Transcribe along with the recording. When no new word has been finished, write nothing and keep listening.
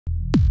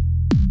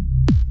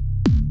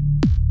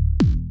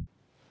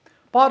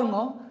பாருங்க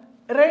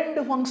ரெண்டு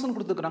ஃபங்க்ஷன்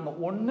கொடுத்துக்கிறாங்க.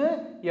 ஒன்று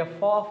f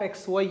of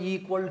xy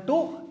equal to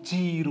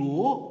 0,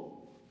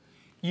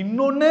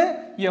 இன்னொன்று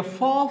f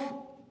of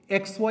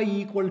xy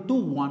equal to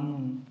 1.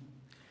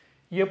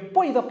 எப்போ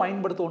இதை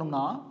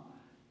பயன்படுத்தணும்னா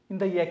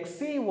இந்த x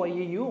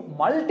yையும்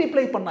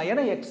மல்டிப்ளை பண்ணா,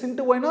 ஏன்னா x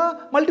into y னா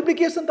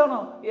மல்டிப்ளிகேஷன் தானா,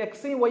 x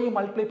y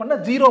மல்டிப்ளை பண்ணா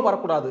 0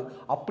 வரக்கூடாது.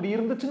 அப்படி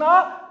இருந்துச்சுன்னா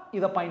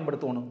இதை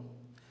பயன்படுத்தணும்.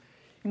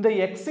 இந்த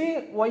x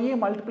y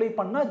மல்டிப்ளை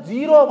பண்ணா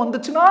 0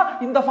 வந்துச்சுன்னா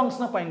இந்த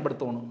ஃபங்க்ஷனை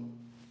பயன்படுத்தணும்.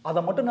 அதை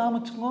மட்டும் நாம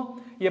வச்சுக்கோங்க.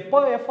 எப்போ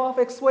f of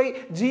xy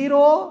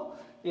 0,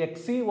 x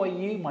y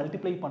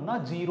multiply பண்ணா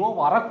 0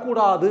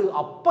 வரக்கூடாது.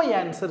 அப்போ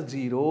answer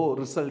 0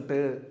 result.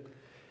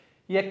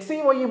 x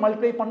y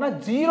multiply பண்ணா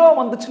 0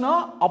 வந்துச்சுன்னா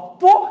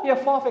அப்போ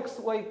f of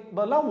xy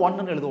பதிலா 1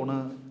 ன்னு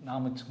எழுதணும்.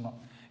 நாம வச்சுக்கணும்.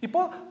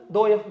 இப்போ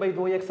dou f by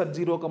dou x at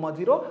 0,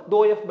 0,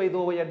 dou f by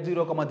dou y at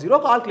 0,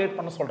 0 calculate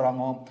பண்ண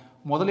சொல்றாங்க.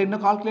 முதல்ல என்ன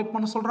கால்குலேட்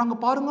பண்ண சொல்றாங்க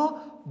பாருங்க.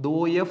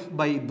 dou f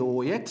by dou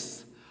x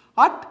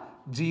at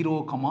 0,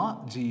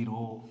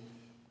 0.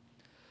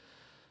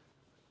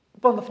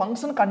 இப்போ அந்த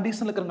ஃபங்க்ஷன்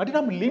கண்டிஷன் இருக்கிறங்காட்டி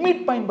நம்ம லிமிட்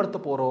பயன்படுத்த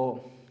போறோம்.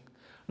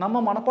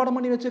 நம்ம மனப்பாடம்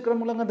பண்ணி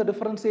வச்சுக்கிறோம்லங்க அந்த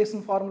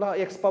differentiation formula,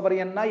 x power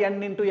n னா n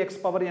into x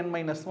power n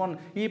minus 1,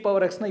 e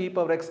power x னா e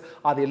பவர் x.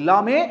 அது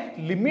எல்லாமே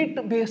லிமிட்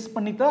பேஸ்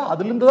பண்ணி தான்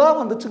அதிலிருந்து தான்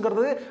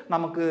வந்துச்சுங்கிறது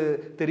நமக்கு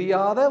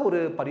தெரியாத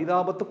ஒரு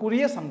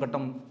பரிதாபத்துக்குரிய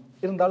சங்கடம்.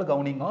 இருந்தாலும்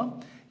கவனிங்க,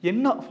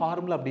 என்ன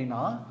ஃபார்முலா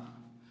அப்படின்னா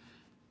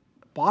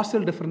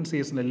partial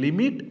டிஃபரன்சியேஷன்ல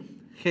limit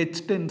h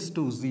tends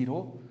to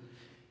 0.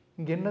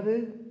 இங்க என்னது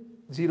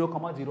 0,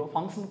 0.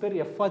 ஃபங்க்ஷன் பேர்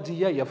f g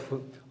f.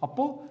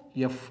 அப்போ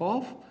f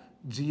of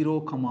 0,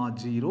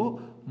 0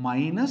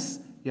 minus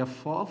f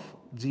of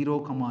 0,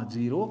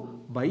 0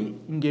 by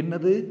இங்க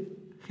என்னது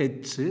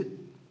h.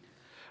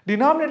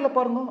 டினாமினேட்டர்ல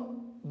பாருங்க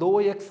dou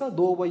x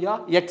dou y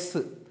x.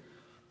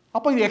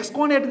 அப்போ இது x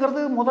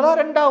கோஆர்டினேட்ங்கிறது முதலா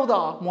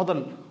ரெண்டாவதா?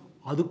 முதல்.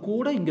 அது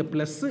கூட இங்க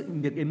பிளஸ்,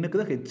 இங்க என்னக்கு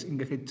தான் h,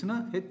 இங்க h னா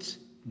h,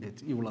 இங்க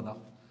h,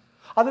 இவ்வளவுதான்.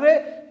 அதுவே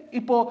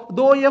இப்போ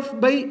dou f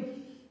by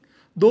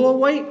dou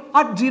y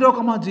at 0,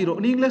 0.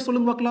 நீங்களே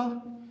சொல்லுங்க பார்க்கலாம்.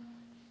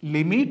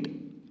 லிமிட்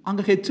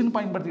அங்க h ன்னு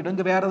பயன்படுத்திட்டோம்,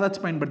 இங்க வேற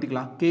ஏதாச்சும்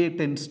பயன்படுத்திக்கலாம். k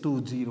tends to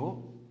 0.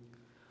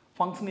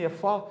 Function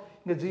f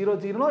இங்க 0,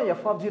 0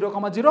 f of 0,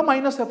 0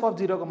 minus f of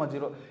 0,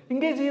 0.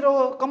 இங்கே 0,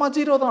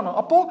 0 தானோ.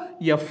 அப்போ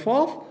f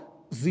of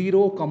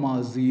 0,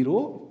 0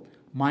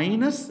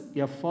 minus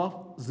f of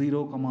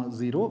 0,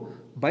 0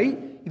 by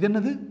இது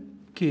என்னது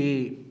k.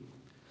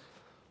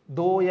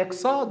 dou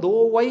x dou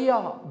y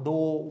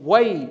dou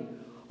y.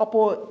 அப்போ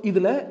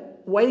இதுல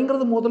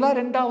yங்கிறது முதலா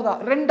ரெண்டாவதா?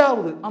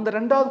 ரெண்டாவது. அந்த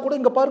ரெண்டாவது கூட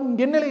இங்க பாருங்க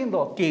இங்க என்ன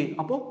எழுதிருந்தோம் k.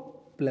 அப்போ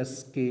பிளஸ்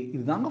k.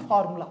 இதுதாங்க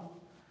ஃபார்முலா.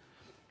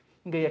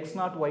 இங்க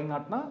x0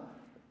 y0 னா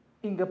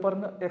இங்க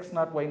பாருங்க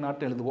x0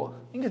 y0 எழுதுவோம்.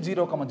 இங்க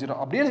 0, 0.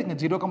 அப்படியே இங்க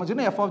 0,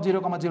 0 f of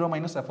 0, 0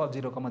 minus f of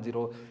 0,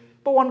 0.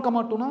 இப்போ 1,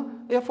 2 னா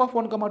f of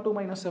 1, 2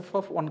 minus f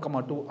of 1,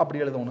 2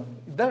 அப்படி எழுதணும்.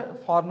 இத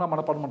ஃபார்முலா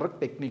மனப்பாடம் பண்ற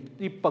டெக்னிக்.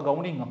 இப்போ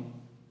கவனிங்க.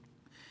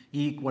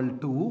 equal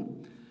to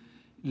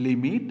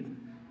limit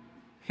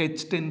h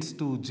tends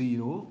to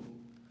 0.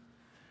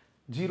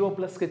 0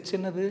 plus h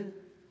என்னது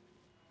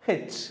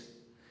h.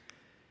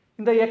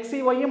 இந்த x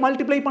y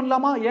மல்டிப்ளை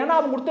பண்ணலாமா? ஏன்னா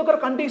அவங்க கொடுத்துக்கிற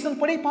கண்டிஷன்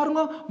படி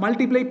பாருங்க,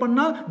 மல்டிப்ளை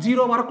பண்ணா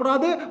 0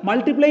 வரக்கூடாது,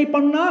 மல்டிப்ளை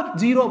பண்ணா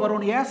 0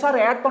 வரணும். ஏன் சார்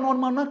ஆட்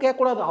பண்ணணுமான்னா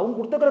கேட்கக்கூடாது. அவங்க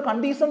கொடுத்துக்கிற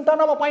கண்டிஷன்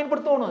தான் நம்ம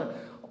பயன்படுத்தணும்.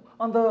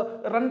 அந்த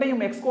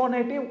ரெண்டையும் x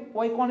கோஆர்டினேட்டையும்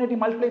y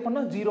கோஆர்டினேட்டையும் மல்டிப்ளை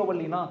பண்ணா 0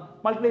 வரலினா,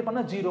 மல்டிப்ளை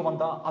பண்ணா 0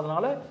 வந்தா,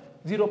 அதனால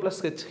 0 plus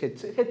h,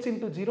 h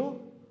into 0,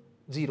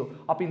 0.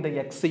 அப்ப இந்த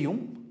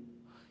x-ஐயும்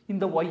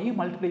இந்த y-ஐயும்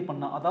மல்டிப்ளை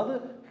பண்ணா, அதாவது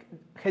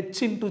h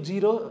into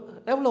 0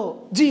 எவ்வளோ?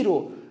 0.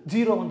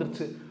 0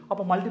 வந்துருச்சு.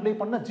 அப்போ மல்டிப்ளை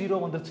பண்ணா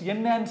 0 வந்துருச்சு.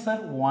 என்ன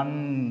ஆன்சர்? 1.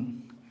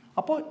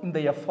 அப்போ இந்த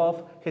f of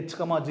h,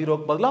 0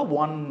 க்கு பதிலா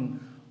 1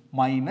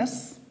 மைனஸ்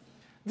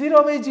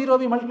 0 by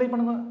 0 மல்டிப்ளை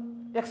பண்ணுங்க.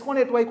 x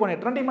கோஆர்டினேட் y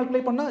கோஆர்டினேட் ரெண்டையும்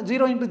மல்டிப்ளை பண்ணா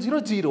 0 into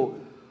 0, 0.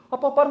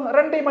 அப்போ பாருங்க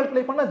ரெண்டையும்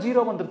மல்டிப்ளை பண்ணா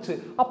 0 வந்துருச்சு.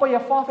 அப்போ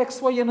f of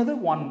xy என்னது?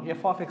 1.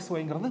 f of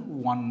xyங்கிறது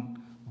 1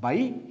 by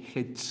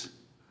h.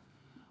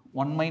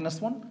 1 minus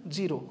 1,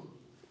 0.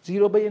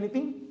 0 by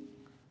anything?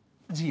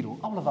 0.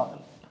 அவ்வளவுதான்.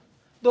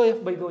 dou f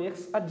by dou x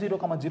at 0,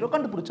 0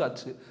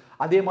 கண்டுபிடிச்சாச்சு.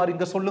 அதே மாதிரி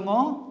இங்க சொல்லுங்க.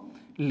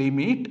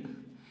 Limit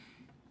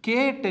k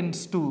tends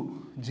to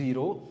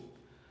 0.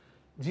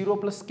 0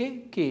 plus k,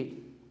 k.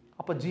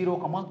 அப்ப 0,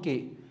 k.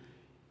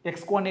 x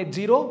coordinate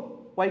 0,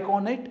 y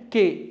coordinate k.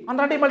 அந்த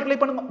ரெண்டையும் மல்டிப்ளை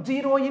பண்ணுங்க.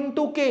 0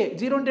 into k.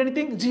 0 into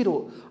anything? 0.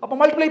 அப்ப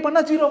மல்டிப்ளை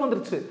பண்ணா 0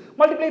 வந்துருச்சு.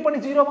 மல்டிப்ளை பண்ணி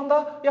 0 வந்தா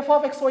f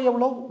of xy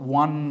எவ்வளோ?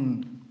 1.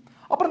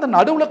 அப்புறம் இந்த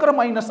நடுவுல இருக்கிற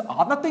மைனஸ்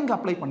அதையும் இங்க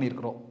அப்ளை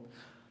பண்ணியிருக்கிறோம்.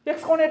 x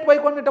coordinate y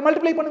coordinate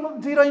multiply பண்ணுங்க.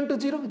 0 into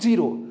 0,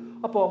 0.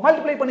 அப்போ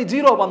மல்டிப்ளை பண்ணி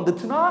 0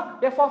 வந்துச்சுன்னா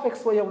f of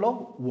xy எவ்வளோ?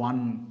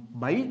 1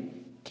 by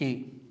k.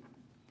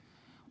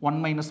 1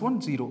 minus 1,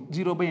 0.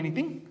 0 by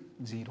anything?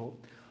 0.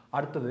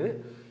 அடுத்தது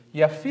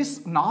f is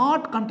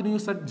not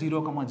continuous at 0,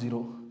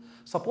 0.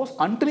 Suppose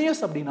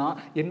continuous அப்படின்னா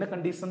என்ன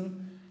கண்டிஷன்?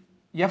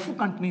 f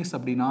continuous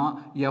அப்படின்னா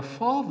f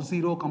of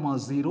 0,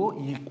 0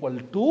 equal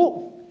to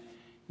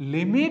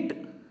limit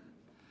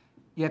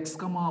x,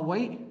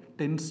 y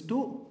tends to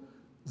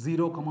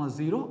 0,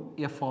 0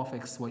 f of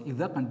xy.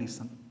 இதுதான்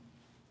condition.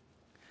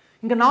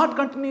 இங்கே not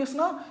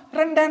கண்டினியூஸ்னா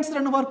ரெண்டு answer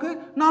என்னவா இருக்கு,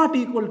 நாட்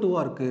ஈக்குவல் டுவா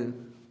இருக்கு.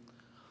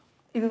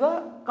 இதுதான்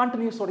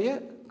கண்டினியூஸோடைய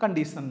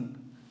கண்டிஷன்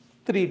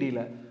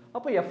 3Dல.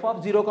 அப்போ எஃப்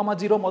ஆஃப்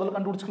 0,0 முதல்ல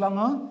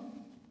கண்டுபிடிச்சிக்கலாங்க.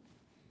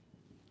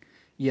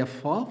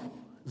 F of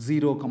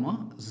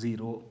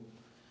 0,0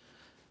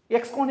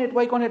 X coordinate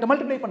Y coordinate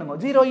multiply பண்ணுங்க.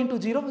 0 இன்டூ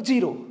 0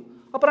 0.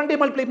 அப்போ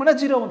ரெண்டையும் மல்டிப்ளை பண்ணால்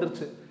 0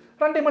 வந்துருச்சு.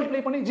 ரெண்டையும்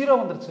மல்டிப்ளை பண்ணி 0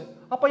 வந்துருச்சு.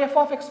 அப்போ எஃப்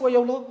ஆஃப் எக்ஸ் ஒய்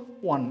எவ்வளோ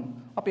 1.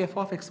 அப்போ எஃப்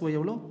ஆஃப் எக்ஸ் ஒய்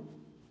எவ்வளோ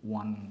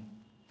 1.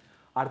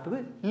 அடுத்தது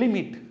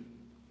லிமிட்.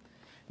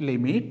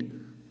 லிமிட்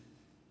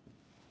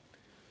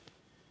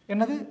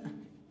என்னது,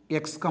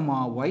 X comma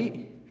Y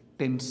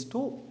tends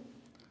to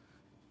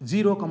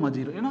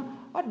 0,0. ஏன்னா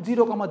அட்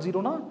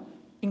 0,0னா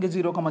இங்கே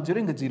 0,0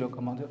 இங்கே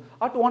 0,0.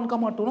 அட்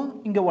 1,2னா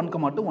இங்கே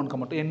 1,2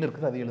 1,2 என்ன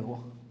இருக்குது அது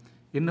எழுதுவோம்.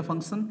 என்ன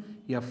function,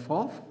 F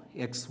of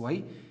X Y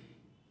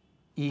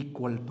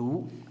equal to,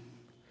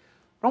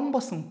 ரொம்ப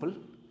simple,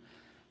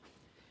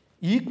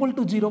 equal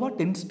to 0வா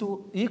tends to,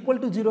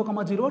 equal to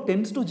 0,0வா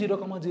tends to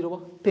 0,0வா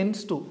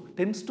tends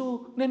to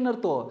என்ன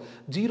அர்த்தம்,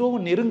 0வை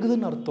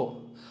நெருங்குதுன்னு அர்த்தம்.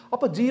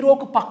 அப்போ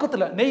 0க்கு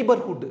பக்கத்தில்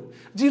நெய்பர்ஹுட்,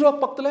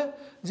 0க்கு பக்கத்தில்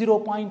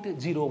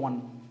 0.01,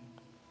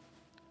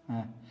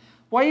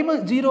 ஒய்மு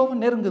 0வை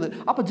நெருங்குது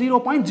அப்போ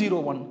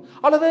 0.01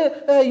 அல்லது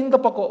இந்த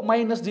பக்கம்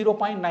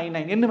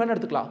 -0.99 என்ன வேணால்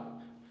எடுத்துக்கலாம்.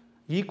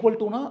 ஈக்குவல்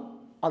டுனா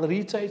அது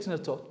ரீச் ஆயிடுச்சுன்னு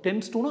அர்த்தம்,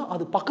 டென்ஸ் டுனா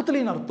அது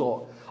பக்கத்துலேன்னு அர்த்தம்.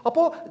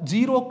 அப்போது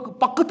 0க்கு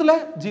பக்கத்தில்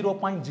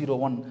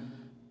 0.01,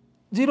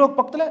 0க்கு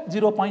பக்கத்தில்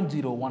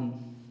 0.01.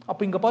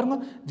 அப்போ இங்கே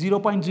பாருங்கள்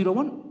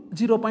 0.01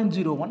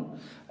 0.01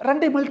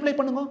 ரெண்டையும் மல்டிப்ளை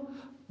பண்ணுங்க.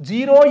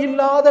 0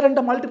 இல்லாத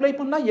ரெண்டை மல்டிப்ளை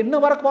பண்ணால் என்ன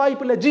வரக்கு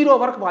வாய்ப்பு இல்லை, 0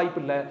 வரக்கு வாய்ப்பு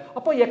இல்லை.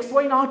 அப்போ X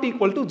Y not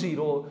equal to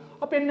 0.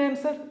 அப்போ என்ன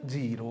ஆன்சர்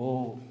 0.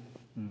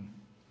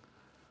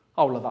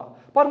 அவ்வளோதான்.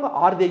 பாருங்க,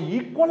 R they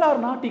equal R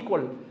not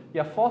equal,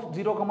 F of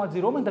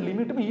 0,0 இந்த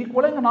லிமிட்டும்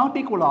ஈக்குவலாக இங்கே நாட்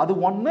ஈக்குவல், அது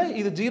 1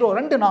 இது 0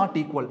 ரெண்டு not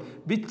equal,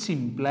 which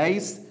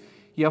implies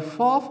F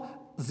of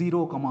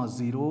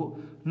 0,0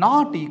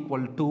 not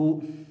equal to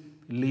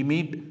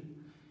limit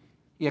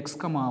x,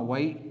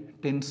 y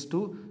tends to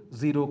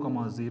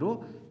 0,0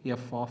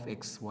 f of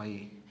xy.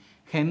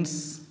 Hence,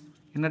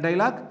 in a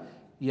dialogue,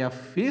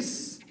 f is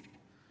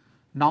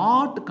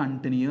not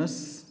continuous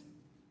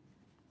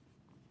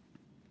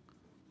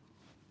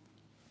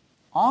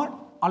or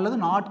அல்லது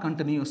not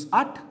continuous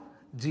at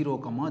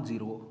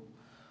 0,0.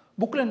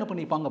 புக்கில் என்ன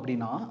பண்ணிப்பாங்க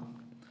அப்படின்னா,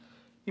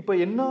 இப்போ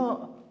என்ன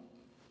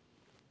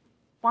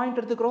பாயிண்ட்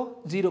எடுத்துக்கிறோம்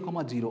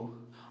 0,0,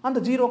 அந்த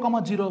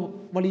 0,0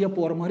 வழியாக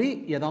போகிற மாதிரி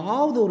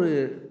ஏதாவது ஒரு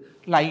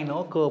லைனோ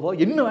கர்வோ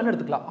என்ன வேணும்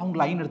எடுத்துக்கலாம். அவங்க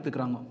லைன்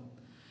எடுத்துக்கிறாங்க.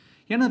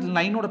 ஏன்னா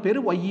லைனோட பேர்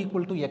y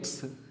ஈக்குவல் டு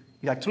எக்ஸ்.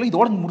 இது ஆக்சுவலி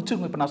இதோட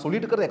முடிச்சிருங்க. இப்போ நான்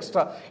சொல்லிட்டு இருக்கிறது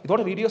எக்ஸ்ட்ரா,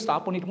 இதோட வீடியோ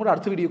ஸ்டாப் பண்ணிட்டு கூட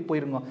அடுத்த வீடியோக்கு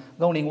போயிருங்க.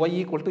 கவனிங்க, y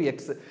ஈக்குவல் டு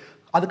எக்ஸ்.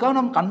 அதுக்காக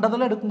நம்ம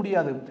கண்டதெல்லாம் எடுக்க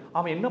முடியாது.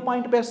 அவன் என்ன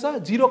பாயிண்ட் பேசா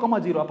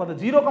 0,0, அப்போ அந்த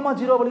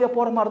 0,0 வழியாக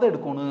போகிற மாதிரி தான்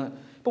எடுக்கணும்.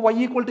 இப்போ y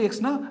equal to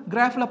எக்ஸ்னா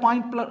கிராஃபில்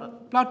point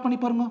plot பண்ணி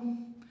பாருங்க.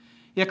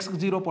 எக்ஸ்க்கு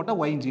 0 போட்டால்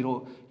y 0,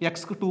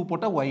 எக்ஸ்க்கு 2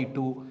 போட்டால் y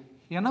 2.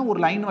 ஏன்னா ஒரு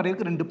லைன்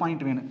வரையறதுக்கு 2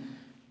 பாயிண்ட் வேணும்.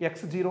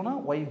 எக்ஸ் 0னா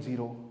y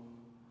 0,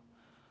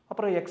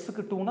 அப்புறம்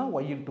எக்ஸுக்கு 2னா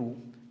y 2,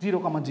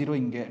 0,0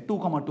 இங்கே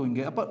 2,2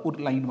 இங்கே. அப்போ ஒரு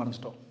லைன்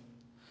வரைஞ்சிட்டோம்.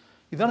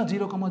 இதான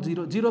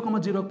 0,0,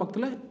 0,0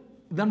 பக்கத்தில்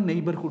இதுதான்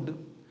நெய்பர்ஹுட்.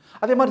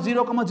 அதே மாதிரி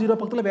 0,0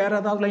 பக்கத்தில் வேறு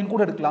ஏதாவது லைன்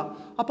கூட எடுக்கலாம்.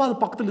 அப்போ அது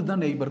பக்கத்தில்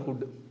இதுதான்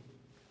நெய்பர்ஹுட்.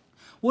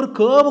 ஒரு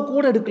கேர்வு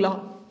கூட எடுக்கலாம்.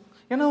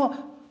 ஏன்னா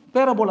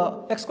பேரபோலா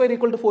x²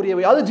 =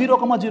 4ay அது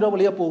 0,0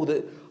 வழியாக போகுது.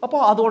 அப்போ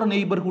அதோட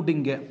நெய்பர்ஹுட்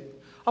இங்கே.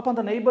 அப்போ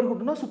அந்த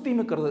நெய்பர்ஹுட்னா சுற்றி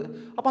இருக்கிறது.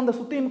 அப்போ அந்த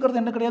சுற்றி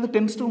இருக்கிறது என்ன கிடையாது,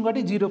 டென்ஸ் டு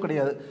காட்டி 0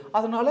 கிடையாது.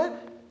 அதனால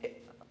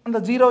அந்த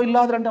 0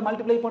 இல்லாத ரெண்டை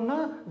மல்டிப்ளை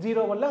பண்ணால்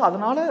 0 வரல.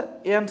 அதனால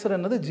ஆன்சர்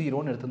என்னது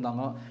 0ன்னு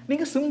எடுத்திருந்தாங்க.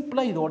 நீங்கள்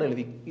சிம்பிளாக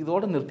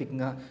இதோட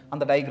நிறுத்திக்குங்க.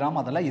 அந்த டயக்ராம்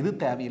அதெல்லாம் எது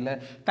தேவையில்லை.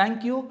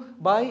 தேங்க்யூ,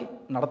 பாய்.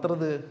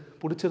 நடத்துறது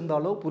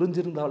பிடிச்சிருந்தாலோ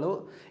புரிஞ்சிருந்தாலோ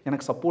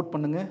எனக்கு சப்போர்ட்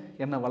பண்ணுங்கள்,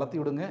 என்னை வளர்த்தி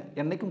விடுங்க.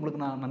 என்னைக்கும்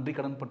உங்களுக்கு நான் நன்றி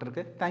கடன்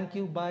பட்டிருக்கேன்.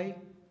 தேங்க்யூ, பாய்.